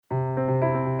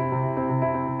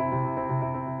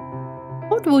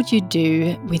What would you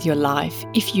do with your life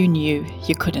if you knew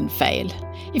you couldn't fail?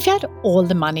 If you had all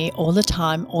the money, all the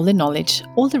time, all the knowledge,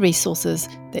 all the resources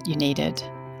that you needed,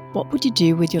 what would you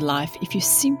do with your life if you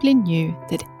simply knew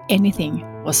that anything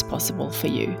was possible for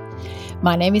you?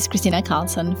 My name is Kristina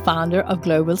Karlsson, founder of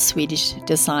global Swedish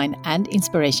design and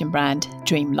inspiration brand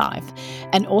Dream Life,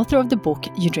 and author of the book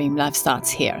Your Dream Life Starts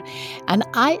Here. And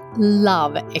I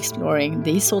love exploring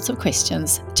these sorts of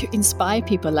questions to inspire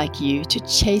people like you to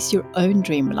chase your own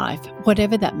dream life,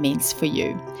 whatever that means for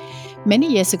you.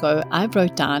 Many years ago, I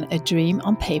wrote down a dream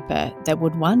on paper that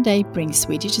would one day bring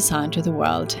Swedish design to the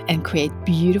world and create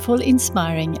beautiful,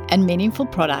 inspiring, and meaningful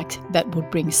products that would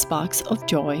bring sparks of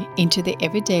joy into the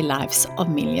everyday lives of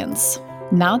millions.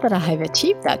 Now that I have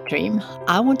achieved that dream,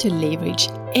 I want to leverage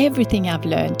everything I've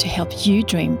learned to help you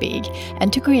dream big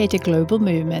and to create a global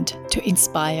movement to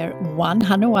inspire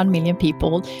 101 million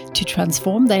people to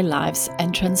transform their lives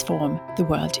and transform the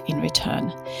world in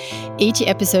return. Each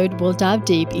episode will dive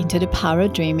deep into the power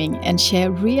of dreaming and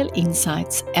share real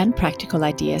insights and practical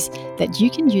ideas that you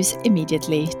can use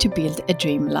immediately to build a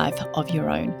dream life of your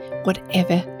own,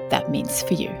 whatever that means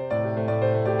for you.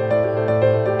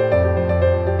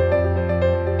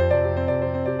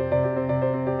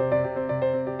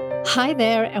 Hi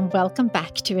there, and welcome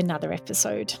back to another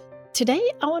episode. Today,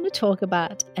 I want to talk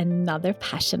about another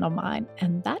passion of mine,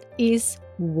 and that is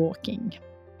walking.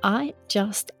 I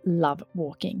just love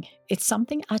walking. It's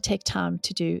something I take time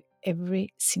to do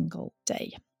every single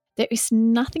day. There is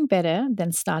nothing better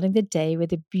than starting the day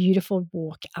with a beautiful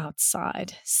walk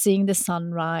outside, seeing the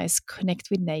sunrise, connect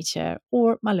with nature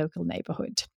or my local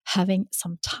neighborhood, having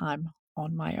some time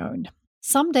on my own.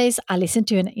 Some days I listen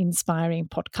to an inspiring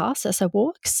podcast as I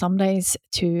walk, some days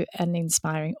to an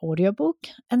inspiring audiobook,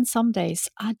 and some days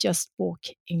I just walk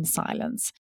in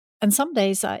silence. And some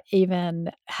days I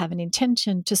even have an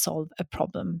intention to solve a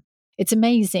problem. It's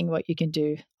amazing what you can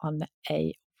do on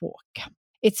a walk.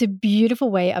 It's a beautiful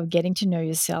way of getting to know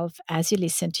yourself as you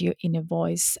listen to your inner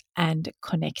voice and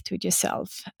connect with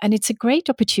yourself. And it's a great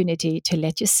opportunity to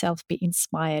let yourself be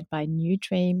inspired by new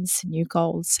dreams, new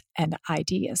goals, and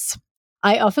ideas.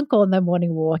 I often call the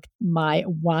morning walk my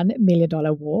 $1 million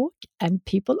walk, and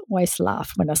people always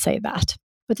laugh when I say that.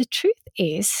 But the truth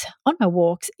is, on my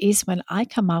walks is when I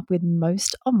come up with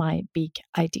most of my big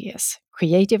ideas.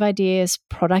 Creative ideas,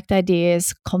 product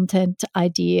ideas, content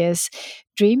ideas,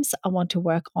 dreams I want to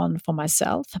work on for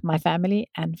myself, my family,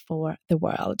 and for the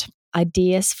world.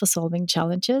 Ideas for solving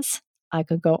challenges. I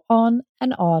could go on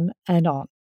and on and on.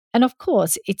 And of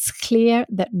course, it's clear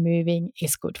that moving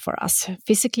is good for us,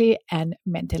 physically and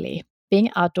mentally.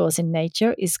 Being outdoors in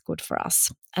nature is good for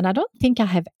us. And I don't think I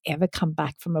have ever come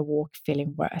back from a walk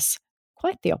feeling worse.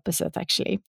 Quite the opposite,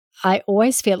 actually. I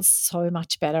always feel so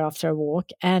much better after a walk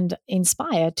and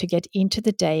inspired to get into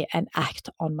the day and act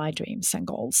on my dreams and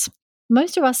goals.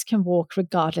 Most of us can walk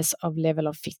regardless of level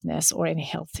of fitness or any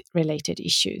health-related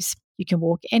issues. You can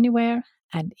walk anywhere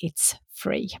and it's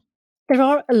free. There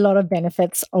are a lot of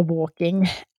benefits of walking,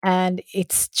 and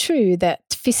it's true that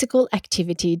physical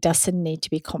activity doesn't need to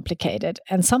be complicated,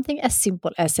 and something as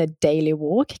simple as a daily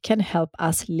walk can help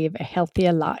us live a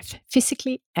healthier life,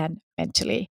 physically and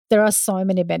mentally. There are so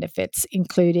many benefits,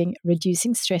 including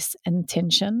reducing stress and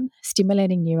tension,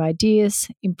 stimulating new ideas,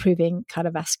 improving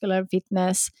cardiovascular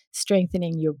fitness,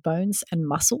 strengthening your bones and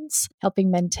muscles, helping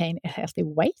maintain a healthy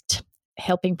weight,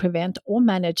 helping prevent or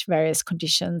manage various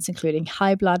conditions, including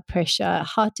high blood pressure,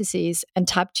 heart disease, and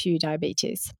type 2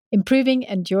 diabetes. Improving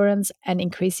endurance and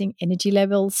increasing energy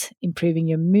levels, improving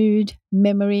your mood,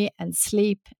 memory, and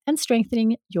sleep, and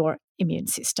strengthening your immune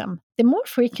system. The more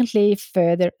frequently,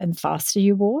 further, and faster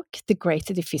you walk, the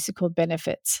greater the physical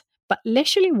benefits. But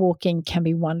leisurely walking can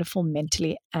be wonderful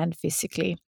mentally and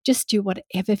physically. Just do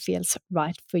whatever feels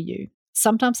right for you.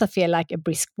 Sometimes I feel like a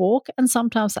brisk walk, and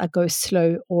sometimes I go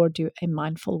slow or do a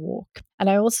mindful walk. And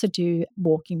I also do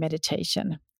walking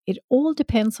meditation. It all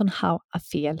depends on how I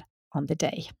feel on the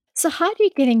day. So how do you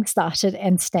getting started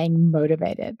and staying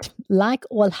motivated? Like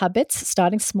all habits,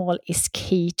 starting small is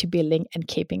key to building and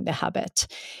keeping the habit.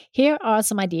 Here are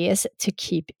some ideas to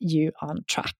keep you on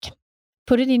track.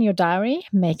 Put it in your diary.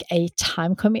 Make a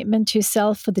time commitment to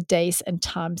yourself for the days and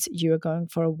times you are going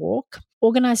for a walk.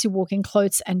 Organize your walking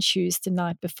clothes and shoes the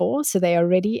night before so they are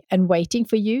ready and waiting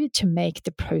for you to make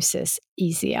the process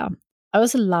easier. I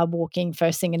also love walking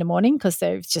first thing in the morning because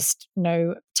there's just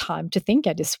no time to think.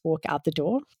 I just walk out the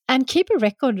door. And keep a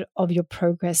record of your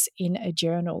progress in a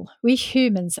journal. We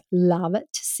humans love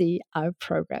to see our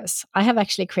progress. I have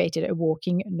actually created a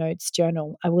walking notes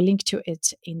journal. I will link to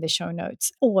it in the show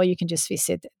notes, or you can just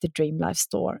visit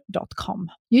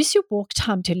thedreamlifestore.com. Use your walk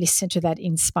time to listen to that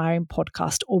inspiring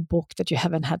podcast or book that you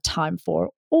haven't had time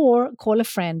for, or call a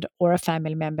friend or a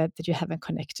family member that you haven't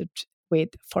connected with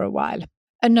for a while.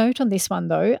 A note on this one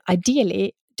though,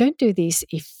 ideally, don't do this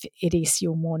if it is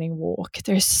your morning walk.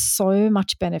 There's so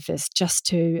much benefits just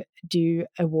to do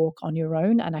a walk on your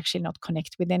own and actually not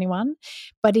connect with anyone.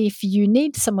 But if you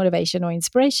need some motivation or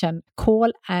inspiration,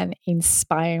 call an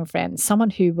inspiring friend, someone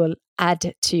who will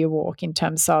add to your walk in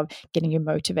terms of getting you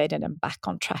motivated and back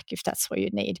on track if that's what you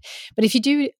need. But if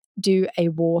you do a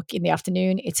walk in the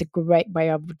afternoon, it's a great way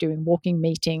of doing walking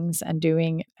meetings and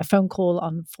doing a phone call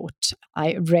on foot.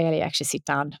 I rarely actually sit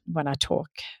down when I talk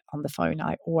on the phone.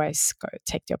 I always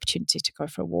take the opportunity to go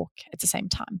for a walk at the same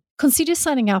time. Consider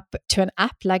signing up to an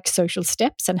app like Social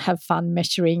Steps and have fun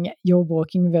measuring your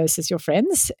walking versus your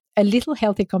friends. A little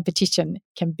healthy competition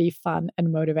can be fun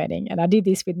and motivating. And I did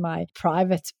this with my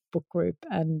private book group,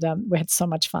 and we had so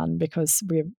much fun because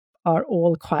we are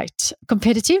all quite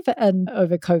competitive, and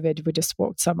over COVID we just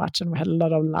walked so much and we had a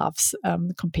lot of laughs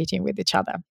competing with each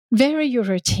other. Vary your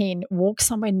routine, walk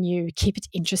somewhere new, keep it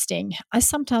interesting. I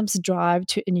sometimes drive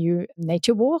to a new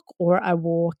nature walk or I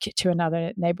walk to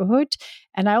another neighborhood.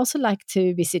 And I also like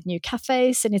to visit new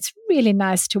cafes, and it's really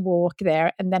nice to walk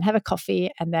there and then have a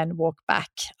coffee and then walk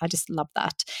back. I just love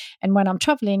that. And when I'm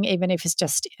traveling, even if it's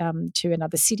just to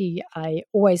another city, I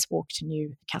always walk to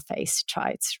new cafes to try.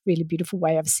 It's a really beautiful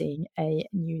way of seeing a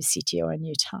new city or a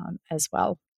new town as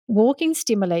well. Walking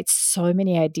stimulates so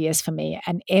many ideas for me,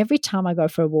 and every time I go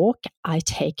for a walk, I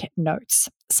take notes.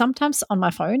 Sometimes on my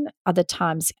phone, other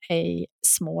times a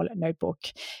small notebook.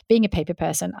 Being a paper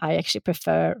person, I actually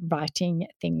prefer writing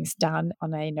things down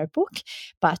on a notebook,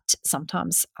 but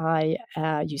sometimes I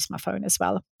use my phone as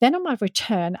well. Then on my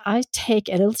return, I take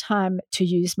a little time to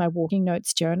use my walking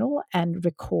notes journal and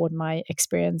record my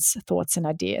experience, thoughts, and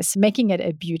ideas, making it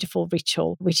a beautiful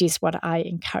ritual, which is what I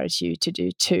encourage you to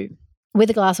do too. With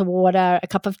a glass of water, a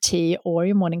cup of tea, or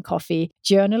your morning coffee,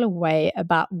 journal away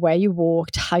about where you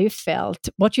walked, how you felt,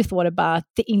 what you thought about,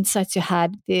 the insights you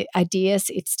had, the ideas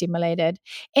it stimulated,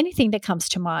 anything that comes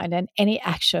to mind, and any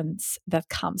actions that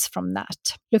comes from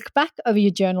that. Look back over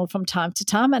your journal from time to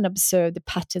time and observe the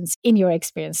patterns in your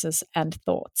experiences and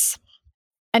thoughts.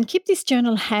 And keep this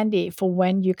journal handy for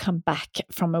when you come back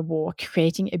from a walk,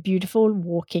 creating a beautiful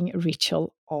walking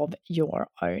ritual of your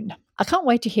own. I can't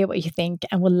wait to hear what you think,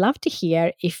 and would love to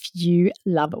hear if you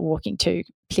love walking too.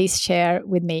 Please share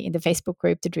with me in the Facebook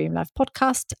group, The Dream Life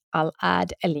Podcast. I'll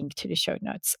add a link to the show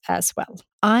notes as well.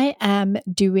 I am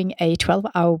doing a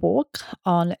 12-hour walk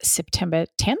on September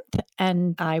 10th,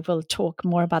 and I will talk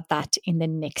more about that in the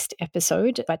next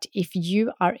episode. But if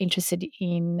you are interested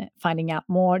in finding out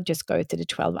more, just go to the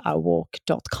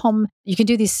 12hourwalk.com. You can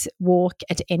do this walk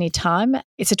at any time.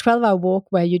 It's a 12-hour walk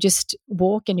where you just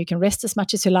walk and you can rest as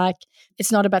much as you like.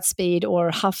 It's not about speed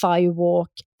or how far you walk.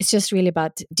 It's just really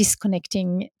about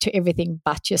disconnecting to everything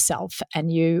but yourself.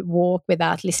 And you walk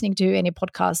without listening to any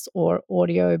podcasts or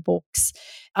audio books.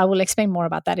 I will explain more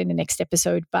about that in the next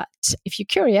episode. But if you're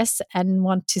curious and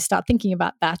want to start thinking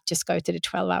about that, just go to the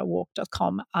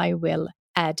 12hourwalk.com. I will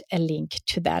add a link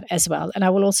to that as well. And I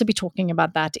will also be talking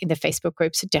about that in the Facebook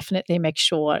group. So definitely make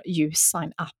sure you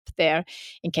sign up there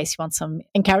in case you want some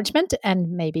encouragement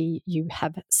and maybe you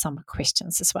have some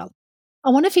questions as well. I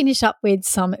want to finish up with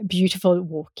some beautiful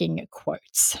walking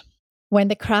quotes. When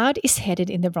the crowd is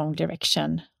headed in the wrong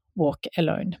direction, walk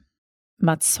alone.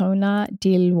 Matsona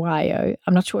Dilwayo.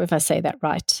 I'm not sure if I say that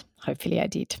right. Hopefully I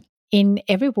did. In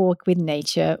every walk with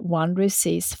nature, one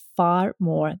receives far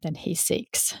more than he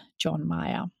seeks. John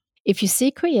Mayer. If you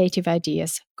seek creative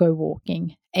ideas, go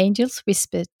walking. Angels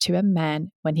whisper to a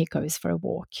man when he goes for a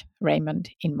walk.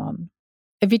 Raymond Inman.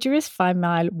 A vigorous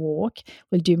 5-mile walk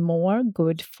will do more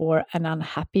good for an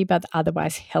unhappy but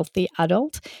otherwise healthy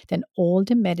adult than all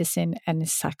the medicine and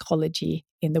psychology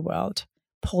in the world.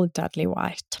 Paul Dudley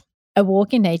White. A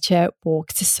walk in nature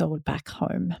walks the soul back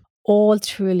home. All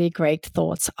truly great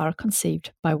thoughts are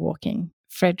conceived by walking.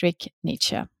 Friedrich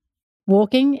Nietzsche.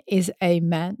 Walking is a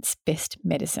man's best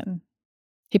medicine.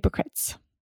 Hippocrates.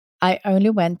 I only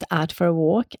went out for a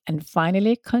walk and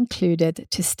finally concluded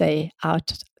to stay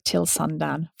out till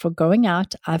sundown. For going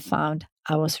out, I found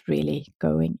I was really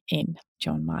going in.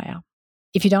 John Mayer.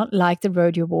 If you don't like the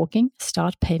road you're walking,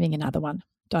 start paving another one.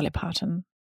 Dolly Parton.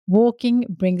 Walking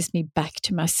brings me back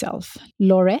to myself.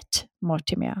 Laurette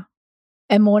Mortimer.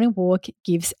 A morning walk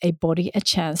gives a body a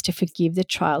chance to forgive the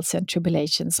trials and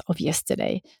tribulations of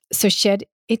yesterday. So shed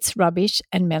its rubbish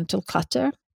and mental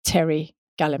clutter. Terry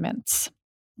Galliments.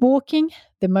 Walking,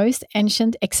 the most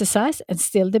ancient exercise and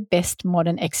still the best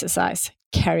modern exercise.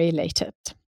 Carrie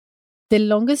Laytett. The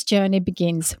longest journey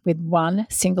begins with one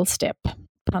single step.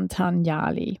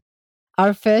 Patanjali.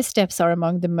 Our first steps are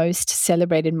among the most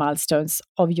celebrated milestones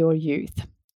of your youth.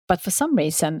 But for some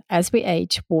reason, as we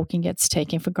age, walking gets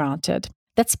taken for granted.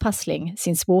 That's puzzling,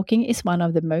 since walking is one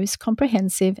of the most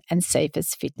comprehensive and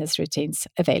safest fitness routines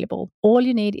available. All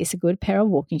you need is a good pair of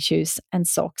walking shoes and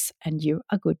socks, and you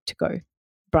are good to go.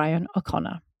 Brian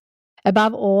O'Connor.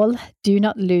 Above all, do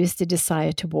not lose the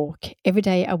desire to walk. Every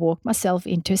day I walk myself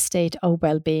into a state of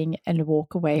well-being and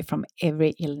walk away from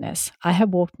every illness. I have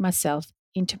walked myself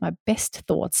into my best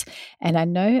thoughts, and I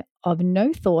know of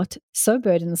no thought so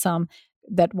burdensome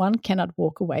that one cannot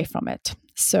walk away from it.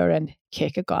 Søren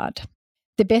Kierkegaard.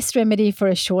 The best remedy for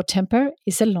a short temper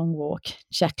is a long walk.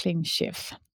 Jacqueline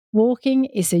Schiff. Walking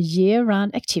is a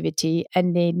year-round activity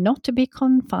and need not to be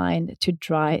confined to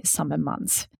dry summer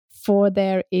months, for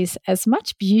there is as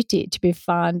much beauty to be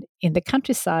found in the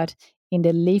countryside in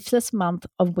the leafless month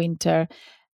of winter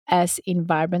as in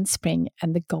vibrant spring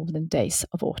and the golden days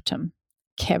of autumn.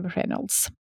 Kev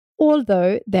Reynolds.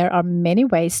 Although there are many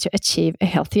ways to achieve a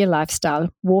healthier lifestyle,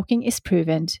 walking is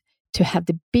proven to have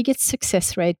the biggest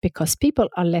success rate because people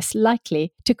are less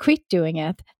likely to quit doing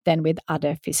it than with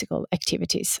other physical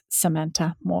activities.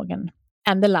 Samantha Morgan.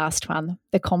 And the last one,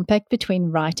 the compact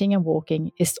between writing and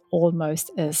walking is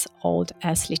almost as old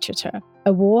as literature.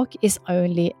 A walk is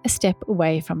only a step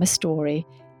away from a story,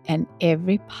 and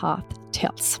every path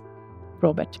tells.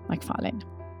 Robert Macfarlane.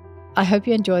 I hope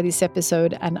you enjoy this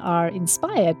episode and are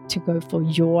inspired to go for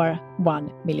your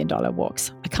 $1 million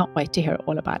walks. I can't wait to hear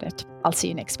all about it. I'll see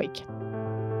you next week.